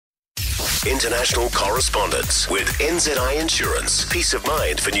International Correspondent with NZI Insurance. Peace of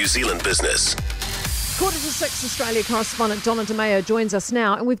mind for New Zealand business. 5:45 Australia correspondent Donna Demaio joins us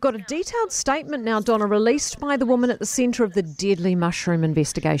now, and we've got a detailed statement now, Donna, released by the woman at the centre of the deadly mushroom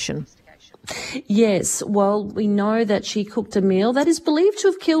investigation. Yes, well, we know that she cooked a meal that is believed to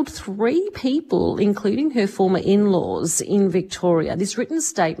have killed 3 people, including her former in-laws in Victoria. This written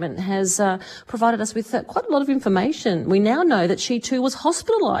statement has provided us with quite a lot of information. We now know that she too was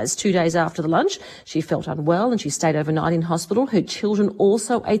hospitalised 2 days after the lunch. She felt unwell and she stayed overnight in hospital. Her children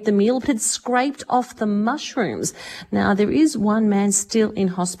also ate the meal but had scraped off the mushrooms. Now, there is one man still in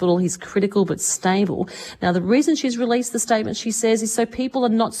hospital. He's critical but stable. Now, the reason she's released the statement, she says, is so people are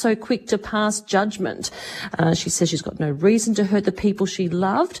not so quick to pass judgment. She says she's got no reason to hurt the people she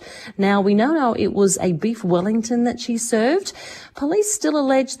loved. Now, we know now it was a beef Wellington that she served. Police still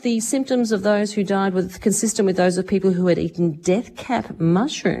allege the symptoms of those who died were consistent with those of people who had eaten death cap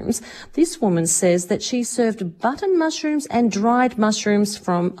mushrooms. This woman says that she served button mushrooms and dried mushrooms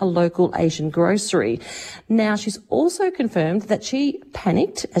from a local Asian grocery. Now, she's also confirmed that she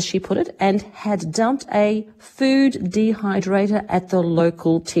panicked, as she put it, and had dumped a food dehydrator at the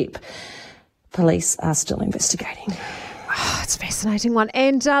local tip. Police are still investigating. Oh, it's a fascinating one.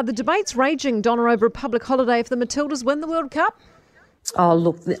 And the debate's raging, Donna, over a public holiday if the Matildas win the World Cup. Oh,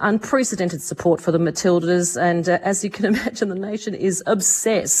 look, the unprecedented support for the Matildas, and as you can imagine, the nation is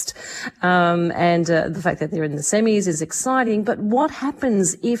obsessed. The fact that they're in the semis is exciting, but what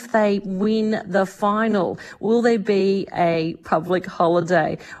happens if they win the final? Will there be a public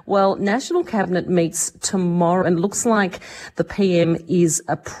holiday? Well, National Cabinet meets tomorrow, and looks like the PM is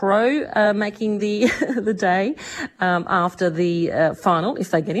a pro making the the day after the final,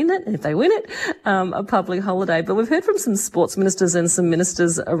 if they get in it and if they win it, a public holiday. But we've heard from some sports ministers and some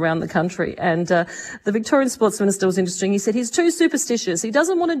ministers around the country, and the Victorian sports minister was interesting. He said he's too superstitious. He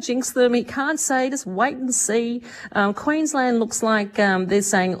doesn't want to jinx them. He can't say, just wait and see. Queensland looks like they're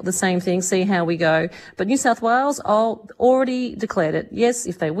saying the same thing, see how we go. But New South Wales already declared it. Yes,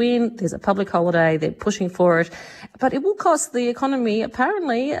 if they win, there's a public holiday. They're pushing for it. But it will cost the economy,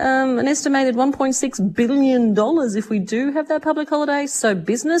 apparently, an estimated $1.6 billion if we do have that public holiday. So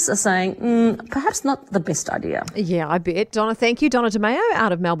business are saying, perhaps not the best idea. Yeah, I bet. Donna, thank you. Donna Demaio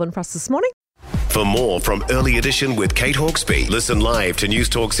out of Melbourne for us this morning. For more from Early Edition with Kate Hawkesby, listen live to News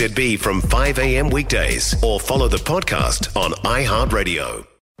Talk ZB from 5 a.m. weekdays or follow the podcast on iHeartRadio.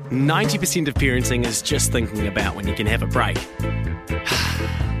 90% of parenting is just thinking about when you can have a break.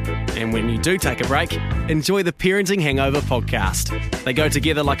 And when you do take a break, enjoy the Parenting Hangover podcast. They go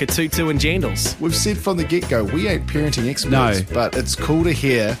together like a tutu and jandals. We've said from the get-go, we ain't parenting experts, but it's cool to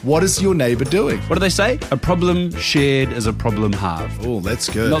hear, what is your neighbour doing? What do they say? A problem shared is a problem halved. Oh, that's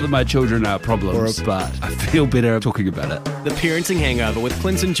good. Not that my children are problems, but I feel better talking about it. The Parenting Hangover with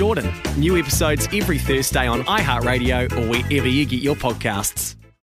Clinton Jordan. New episodes every Thursday on iHeartRadio or wherever you get your podcasts.